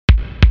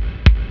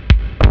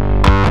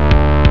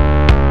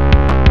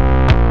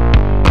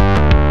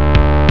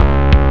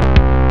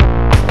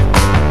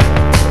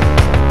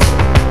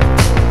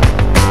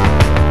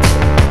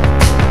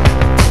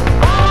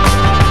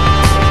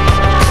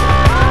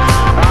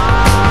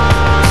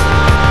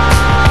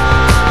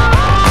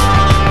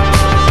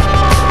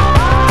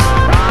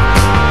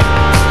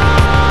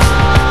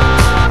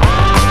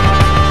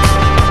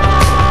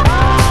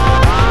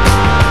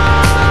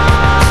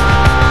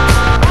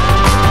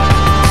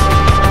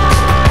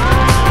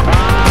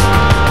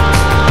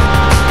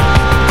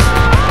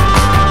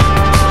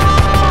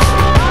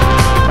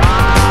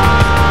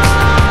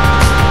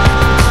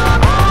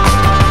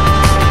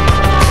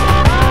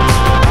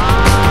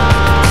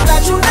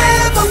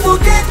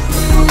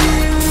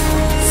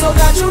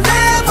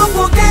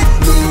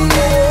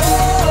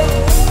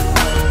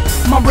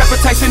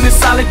building is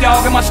solid,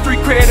 dog, and my street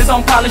cred is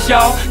on polish,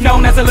 y'all.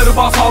 Known as a little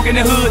boss hog in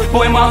the hood.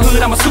 Boy, in my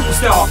hood, I'm a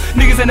superstar.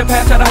 Niggas in the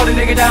past try to hold a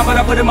nigga down, but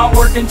I put in my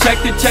work and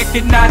checked it.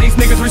 Now these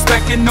niggas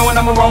respect it, knowing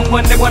I'm a wrong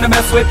one they wanna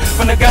mess with.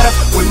 From the gutter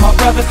with my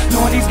brothers,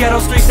 knowing these ghetto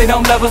streets they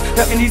don't love us.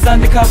 Ducking these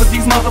undercovers,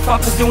 these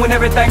motherfuckers doing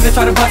everything to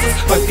try to bust us.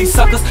 But these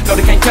suckers know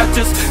they can't touch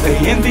us. They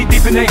envy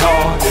deep in their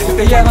heart. If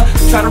they ever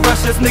try to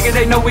rush us, nigga,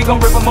 they know we gon'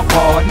 rip them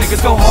apart.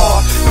 Niggas go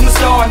hard from the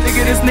start,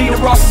 nigga. This Nina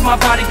Ross is my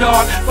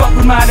bodyguard. Fuck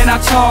with mine and I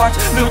charge.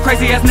 Little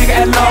crazy ass nigga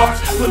at large,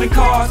 pulling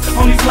cars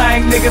on these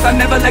lame niggas. I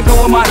never let go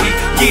of my heat.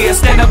 Yeah,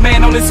 stand up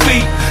man on his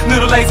feet.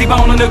 Little lazy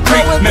bone on the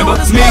creek. Remember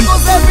me?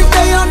 Every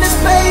day on this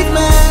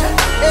pavement.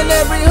 In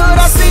every hood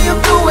I see them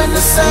doing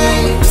the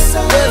same.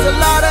 There's a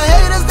lot of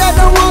haters that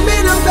don't want me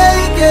to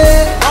make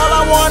it. All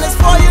I want is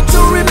for you to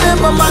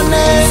remember my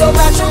name, so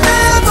that you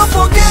never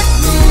forget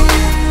me.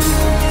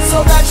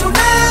 So that you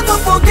never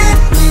forget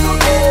me.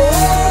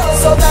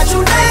 So that you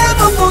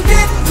never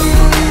forget me.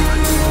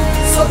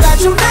 So that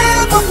you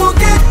never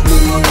forget me.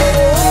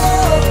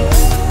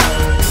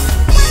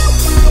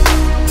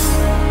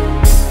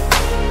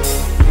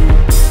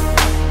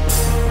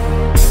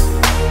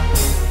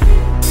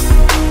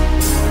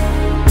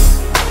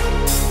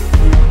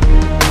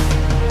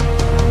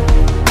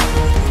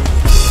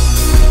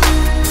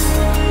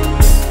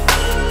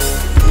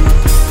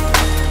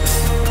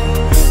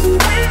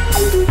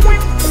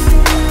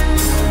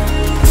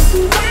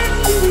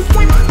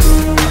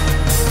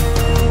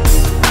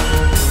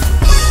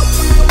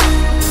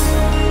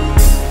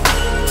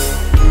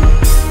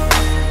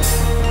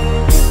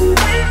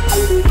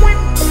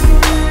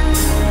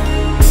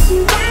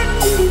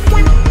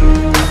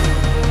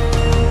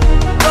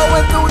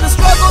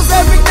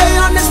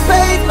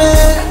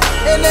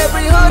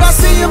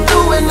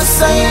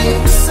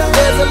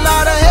 There's a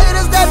lot of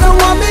haters that don't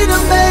want me to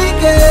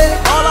make it.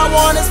 All I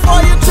want is for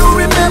you to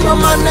remember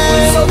my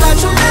name, so that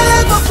you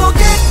never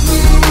forget me.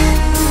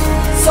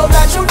 So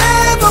that you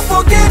never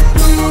forget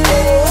me.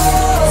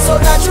 So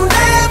that you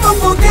never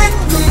forget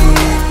me.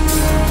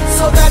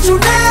 So that you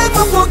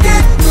never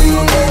forget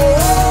me.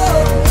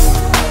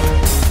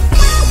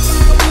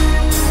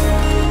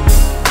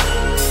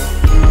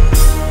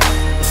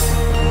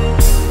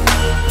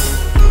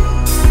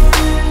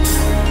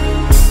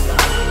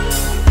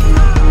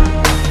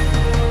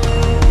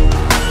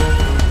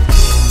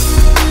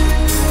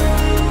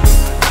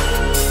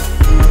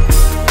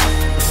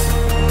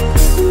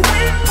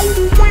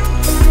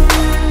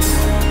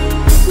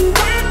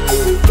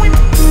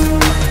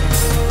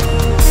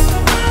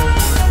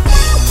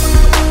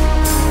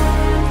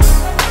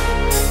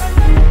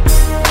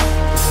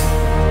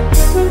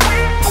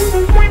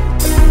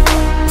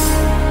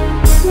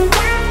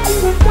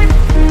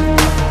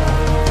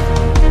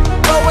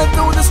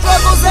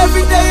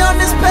 Every day on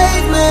this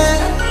pavement,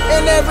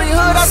 in every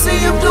hood I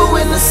see them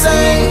doing the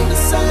same.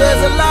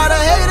 There's a lot of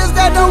haters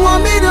that don't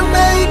want me to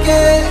make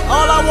it.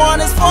 All I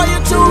want is for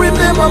you to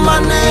remember my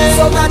name,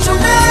 so that you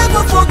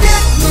never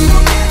forget me.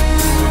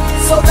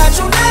 So that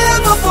you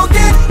never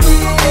forget me.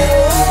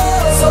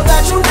 So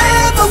that you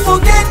never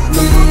forget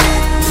me.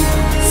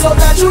 So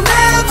that you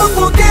never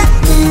forget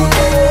me.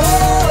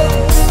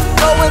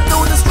 Going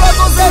through the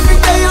struggles every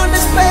day on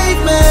this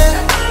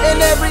pavement. In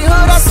every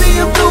hood I see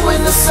them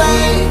doing the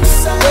same.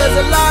 There's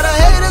a lot of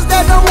haters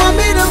that don't want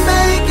me to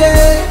make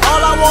it.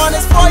 All I want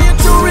is for you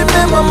to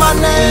remember my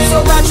name,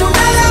 so that you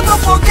never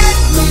forget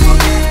me.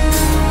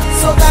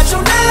 So that you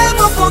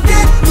never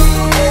forget me.